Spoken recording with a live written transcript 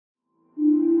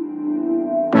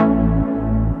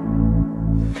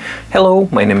Hello,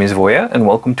 my name is Voya and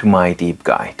welcome to my deep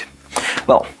guide.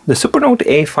 Well, the Supernote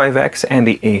A5X and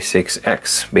the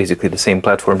A6X, basically the same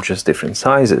platform, just different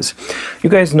sizes. You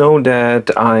guys know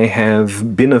that I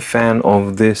have been a fan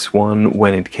of this one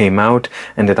when it came out,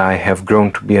 and that I have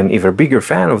grown to be an even bigger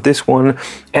fan of this one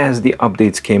as the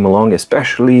updates came along,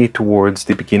 especially towards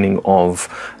the beginning of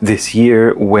this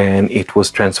year when it was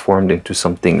transformed into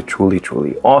something truly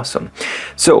awesome.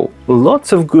 So,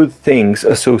 lots of good things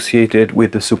associated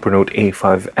with the Supernote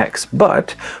A5X,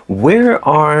 but where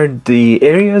are the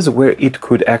areas where it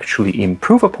could actually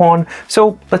improve upon?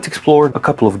 So let's explore a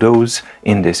couple of those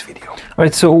in this video.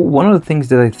 Alright, so one of the things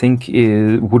that I think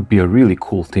would be a really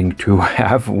cool thing to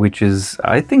have, which is,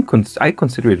 I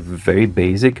consider it very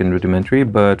basic and rudimentary,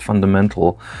 but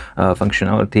fundamental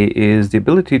functionality, is the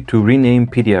ability to rename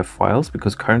PDF files,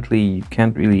 because currently you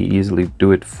can't really easily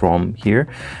do it from here.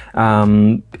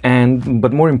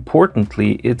 But more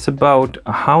importantly, it's about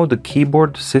how the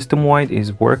keyboard system-wide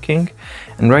is working.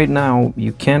 And right now,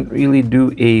 you can't really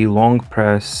do a long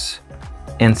press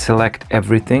and select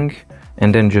everything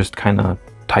and then just kind of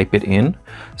type it in.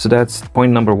 So that's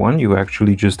point number one. You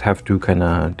actually just have to kind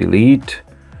of delete.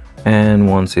 And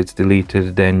once it's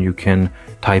deleted, then you can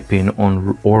type in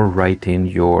or write in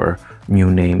your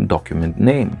new name, document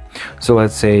name. So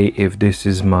let's say if this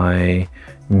is my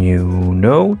new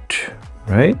note,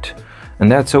 right?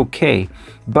 And that's okay.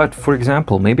 But for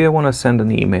example, maybe I want to send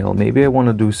an email, maybe I want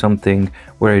to do something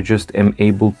where I just am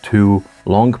able to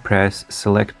long press,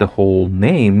 select the whole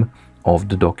name of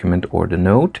the document or the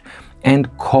note,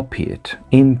 and copy it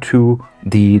into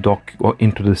the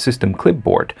system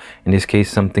clipboard. In this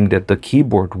case, something that the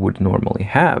keyboard would normally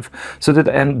have. So that,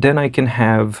 and then I can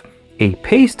have a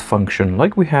paste function,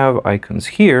 like we have icons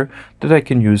here, that I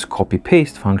can use copy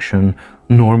paste function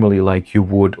normally like you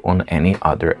would on any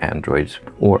other Android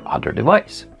or other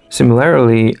device.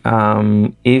 Similarly,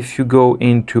 if you go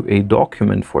into a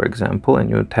document, for example, and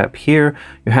you tap here,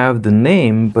 you have the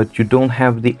name, but you don't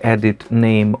have the edit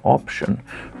name option,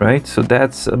 right? So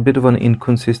that's a bit of an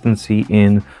inconsistency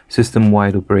in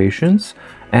system-wide operations.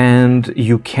 And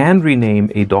you can rename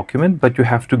a document, but you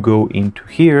have to go into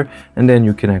here, and then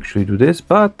you can actually do this,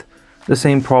 but the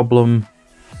same problem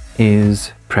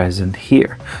is present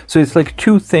here. So it's like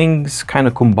two things kind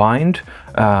of combined.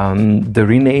 The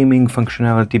renaming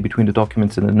functionality between the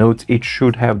documents and the notes, it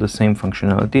should have the same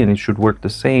functionality and it should work the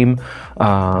same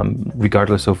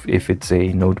regardless of if it's a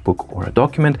notebook or a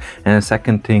document. And a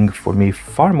second thing, for me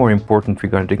far more important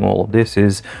regarding all of this,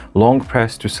 is long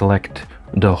press to select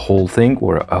the whole thing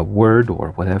or a word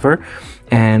or whatever,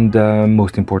 and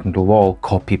most important of all,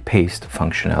 copy paste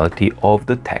functionality of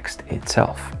the text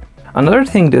itself. Another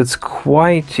thing that's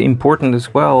quite important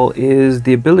as well is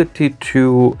the ability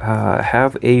to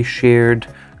have a shared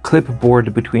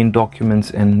clipboard between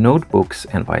documents and notebooks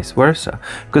and vice versa,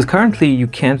 because currently you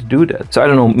can't do that. So I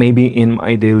don't know, maybe in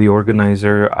my daily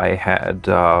organizer I had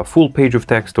a full page of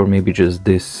text, or maybe just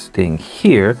this thing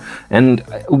here, and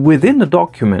within the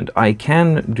document I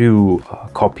can do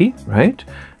copy, right?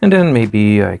 And then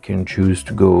maybe I can choose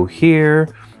to go here,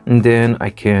 and then I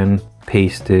can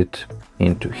paste it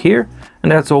into here,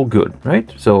 and that's all good,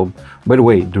 right? So, by the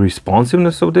way, the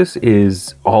responsiveness of this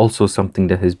is also something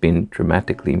that has been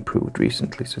dramatically improved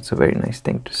recently, so it's a very nice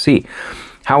thing to see.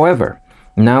 However,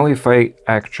 now if I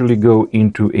actually go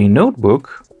into a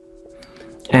notebook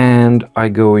and I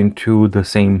go into the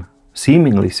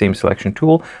seemingly same selection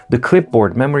tool, the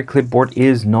clipboard, memory clipboard,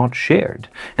 is not shared.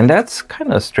 And that's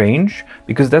kind of strange,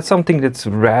 because that's something that's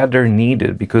rather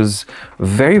needed, because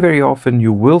very often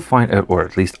you will find, or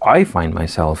at least I find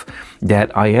myself,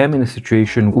 that I am in a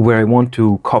situation where I want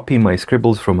to copy my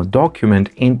scribbles from a document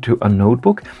into a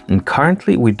notebook, and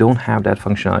currently we don't have that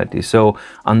functionality. So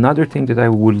another thing that I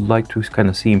would like to kind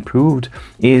of see improved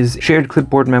is shared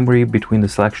clipboard memory between the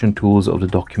selection tools of the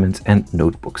documents and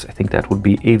notebooks. I think that would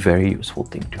be a very useful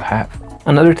thing to have.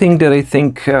 Another thing that I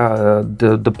think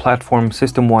the platform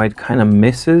system-wide kind of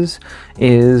misses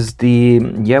is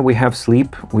we have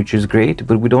sleep, which is great,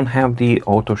 but we don't have the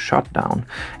auto shutdown.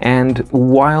 And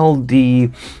while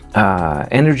the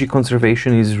energy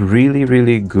conservation is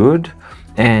really good,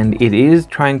 and it is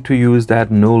trying to use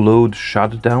that no load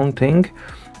shutdown thing,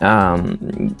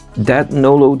 that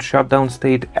no load shutdown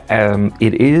state,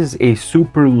 it is a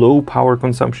super low power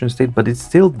consumption state, but it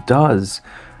still does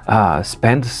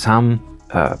spend some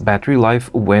battery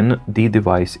life when the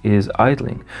device is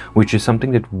idling, which is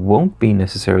something that won't be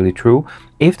necessarily true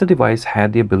if the device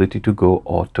had the ability to go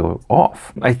auto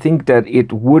off. I think that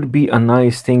it would be a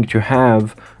nice thing to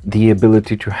have the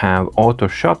ability to have auto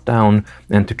shutdown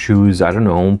and to choose, I don't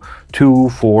know, 2,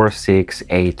 4, 6,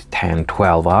 8, 10,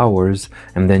 12 hours,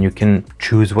 and then you can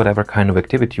choose whatever kind of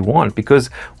activity you want, because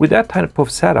with that type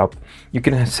of setup you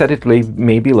can set it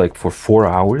maybe like for 4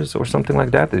 hours or something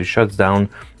like that. It shuts down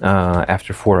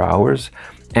after 4 hours.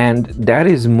 And that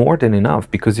is more than enough,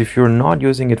 because if you're not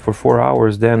using it for 4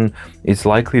 hours, then it's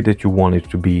likely that you want it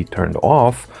to be turned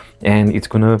off and it's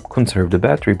going to conserve the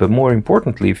battery. But more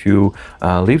importantly, if you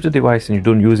leave the device and you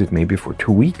don't use it maybe for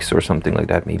 2 weeks or something like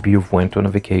that, maybe you've went on a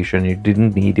vacation, you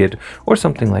didn't need it or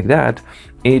something like that,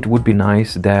 it would be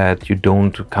nice that you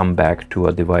don't come back to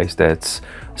a device that's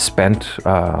spent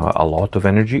a lot of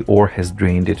energy or has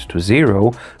drained it to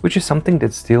zero, which is something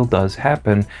that still does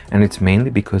happen, and it's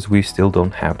mainly because we still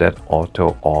don't have that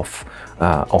auto off,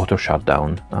 auto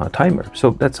shutdown timer.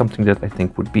 So that's something that I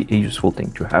think would be a useful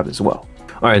thing to have as well.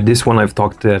 All right, this one I've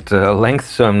talked at length,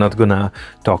 so I'm not gonna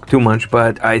talk too much,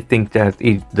 but I think that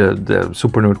the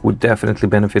Supernote would definitely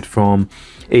benefit from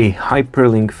a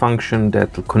hyperlink function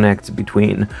that connects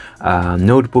between a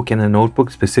notebook and a notebook,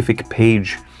 specific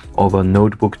page of a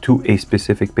notebook to a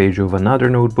specific page of another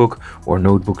notebook, or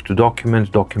notebook to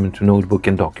document, document to notebook,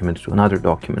 and document to another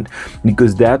document,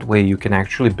 because that way you can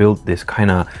actually build this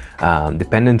kind of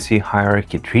dependency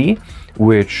hierarchy tree,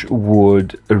 which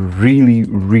would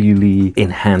really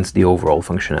enhance the overall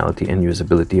functionality and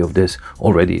usability of this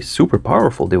already super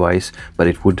powerful device, but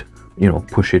it would, you know,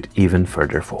 push it even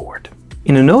further forward.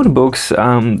 In the notebooks,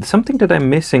 something that I'm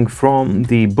missing from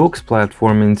the books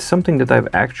platform, and something that I've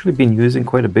actually been using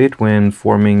quite a bit when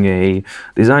forming a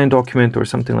design document or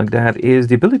something like that, is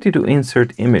the ability to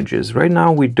insert images. Right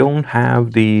now we don't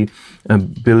have the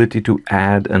ability to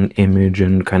add an image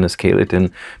and kind of scale it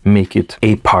and make it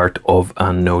a part of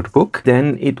a notebook.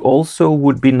 Then it also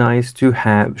would be nice to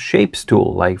have shapes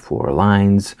tool, like for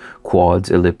lines,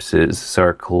 quads, ellipses,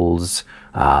 circles,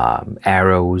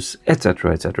 arrows,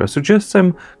 etc, etc. So just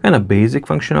some kind of basic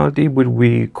functionality would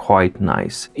be quite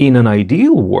nice. In an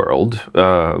ideal world,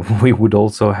 we would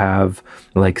also have,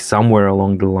 like, somewhere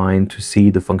along the line to see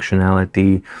the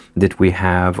functionality that we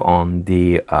have on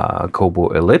the Kobo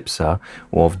Ellipsa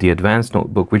of the advanced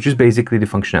notebook, which is basically the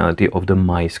functionality of the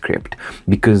My script,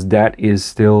 because that is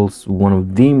still one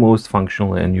of the most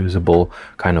functional and usable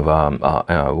kind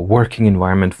of working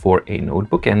environment for a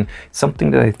notebook, and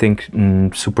something that I think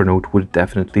Supernote would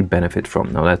definitely benefit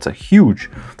from. Now, that's a huge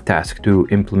task to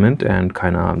implement and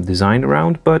kind of design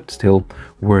around, but still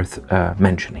worth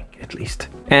mentioning at least.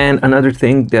 And another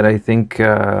thing that I think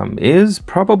is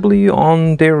probably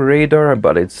on their radar,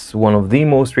 but it's one of the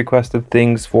most requested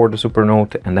things for the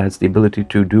Supernote, and that's the ability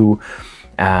to do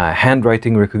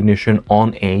handwriting recognition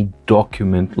on a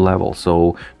document level.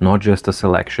 So not just a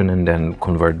selection and then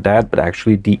convert that, but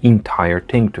actually the entire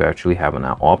thing, to actually have an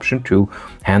option to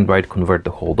handwrite, convert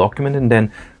the whole document, and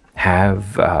then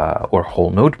have or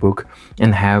whole notebook,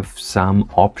 and have some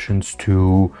options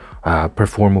to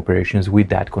perform operations with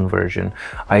that conversion.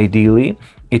 Ideally,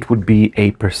 it would be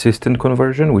a persistent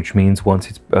conversion, which means once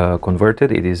it's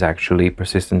converted, it is actually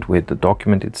persistent with the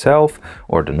document itself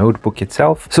or the notebook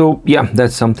itself. So yeah,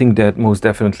 that's something that most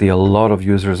definitely a lot of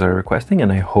users are requesting,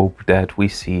 and I hope that we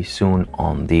see soon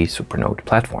on the Supernote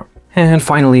platform. And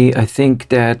finally, I think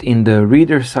that in the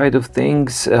reader side of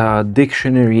things,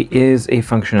 Dictionary is a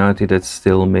functionality that's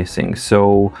still missing.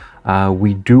 So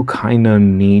we do kind of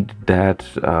need that,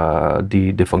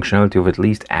 the functionality of at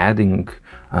least adding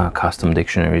custom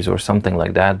dictionaries or something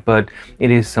like that, but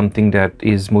it is something that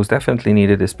is most definitely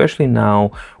needed, especially now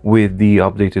with the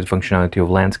updated functionality of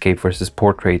landscape versus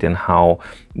portrait, and how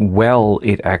well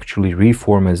it actually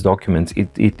reformats documents.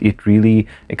 It really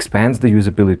expands the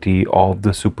usability of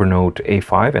the Supernote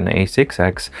A5 and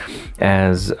A6X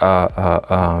as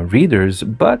readers,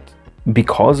 but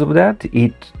because of that,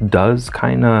 it does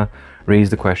kind of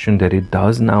raise the question that it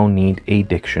does now need a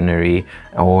dictionary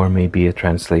or maybe a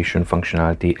translation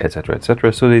functionality, etc,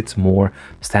 etc, so it's more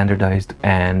standardized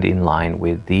and in line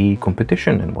with the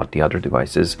competition and what the other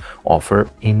devices offer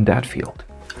in that field.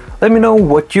 Let me know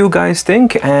what you guys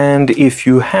think, and if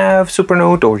you have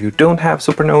Supernote or you don't have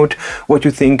Supernote, what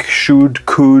you think should,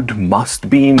 could,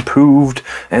 must be improved,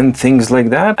 and things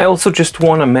like that. I also just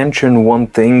want to mention one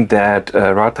thing, that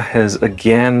Ratta has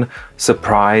again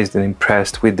surprised and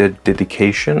impressed with the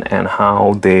dedication and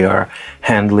how they are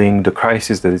handling the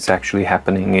crisis that is actually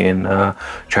happening in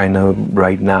China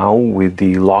right now with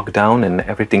the lockdown and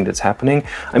everything that's happening.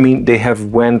 I mean, they have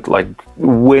went like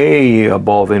way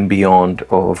above and beyond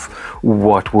of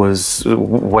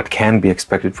what can be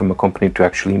expected from a company to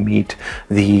actually meet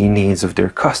the needs of their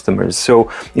customers.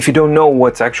 So if you don't know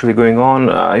what's actually going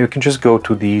on, you can just go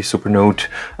to the Supernote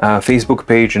Facebook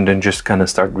page and then just kind of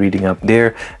start reading up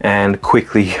there, and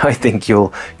quickly I think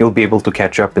you'll be able to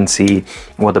catch up and see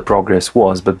what the progress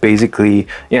was. But basically,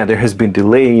 yeah, there has been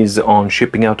delays on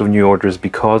shipping out of new orders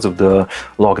because of the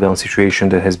lockdown situation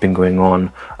that has been going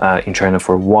on in China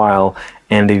for a while.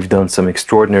 And they've done some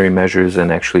extraordinary measures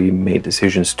and actually made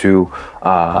decisions to,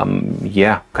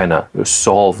 kind of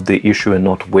solve the issue and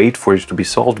not wait for it to be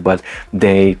solved, but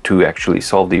to actually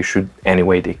solve the issue any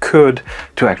way they could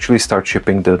to actually start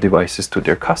shipping the devices to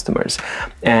their customers.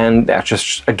 And that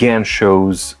just, again,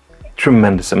 shows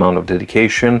tremendous amount of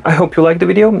dedication. I hope you liked the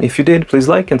video. If you did, please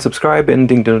like and subscribe and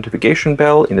ding the notification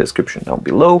bell in the description down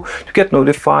below to get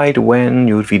notified when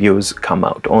new videos come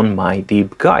out on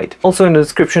mydeepguide. Also in the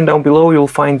description down below, you'll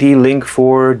find the link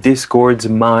for Discord's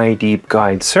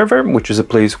mydeepguide server, which is a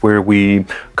place where we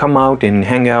come out and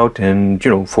hang out and,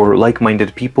 for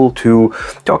like-minded people to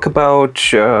talk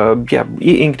about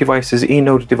e-ink devices,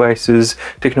 e-note devices,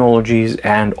 technologies,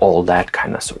 and all that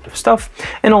kind of sort of stuff.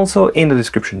 And also in the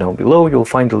description down below, you'll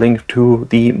find a link to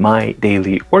the My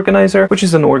Daily Organizer, which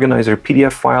is an organizer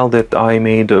PDF file that I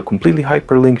made, a completely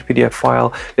hyperlinked PDF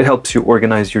file that helps you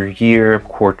organize your year,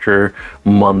 quarter,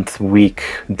 month, week,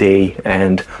 day,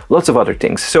 and lots of other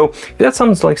things. So if that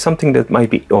sounds like something that might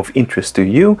be of interest to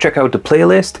you, check out the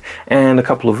playlist and a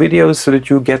couple of videos so that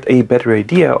you get a better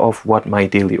idea of what My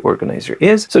Daily Organizer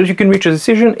is, so that you can reach a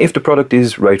decision if the product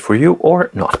is right for you or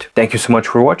not. Thank you so much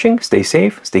for watching. Stay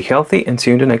safe, stay healthy, and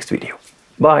see you in the next video.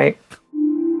 Bye!